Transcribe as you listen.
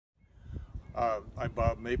I'm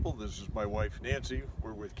Bob Maple. This is my wife Nancy.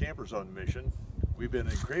 We're with Campers on Mission. We've been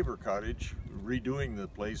in Craver Cottage redoing the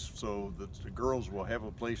place so that the girls will have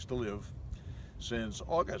a place to live since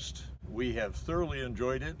August. We have thoroughly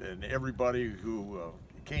enjoyed it, and everybody who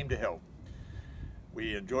came to help.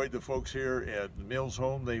 We enjoyed the folks here at the Mills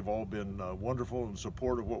home. They've all been wonderful and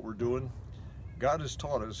supportive of what we're doing. God has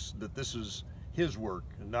taught us that this is His work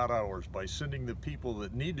and not ours, by sending the people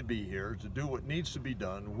that need to be here to do what needs to be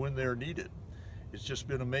done when they're needed. It's just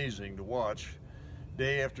been amazing to watch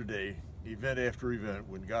day after day, event after event,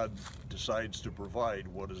 when God decides to provide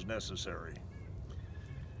what is necessary.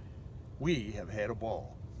 We have had a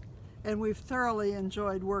ball. And we've thoroughly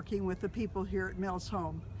enjoyed working with the people here at Mills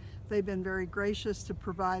Home. They've been very gracious to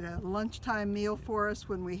provide a lunchtime meal for us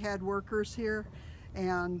when we had workers here,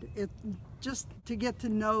 and just to get to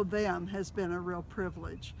know them has been a real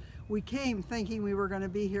privilege. We came thinking we were going to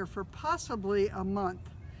be here for possibly a month,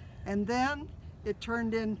 and then it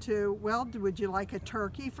turned into, well, would you like a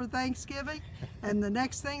turkey for Thanksgiving? And the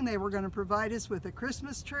next thing, they were going to provide us with a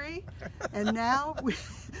Christmas tree. And now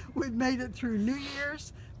we've made it through New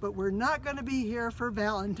Year's, but we're not going to be here for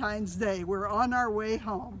Valentine's Day. We're on our way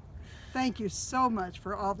home. Thank you so much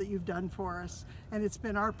for all that you've done for us. And it's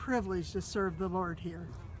been our privilege to serve the Lord here.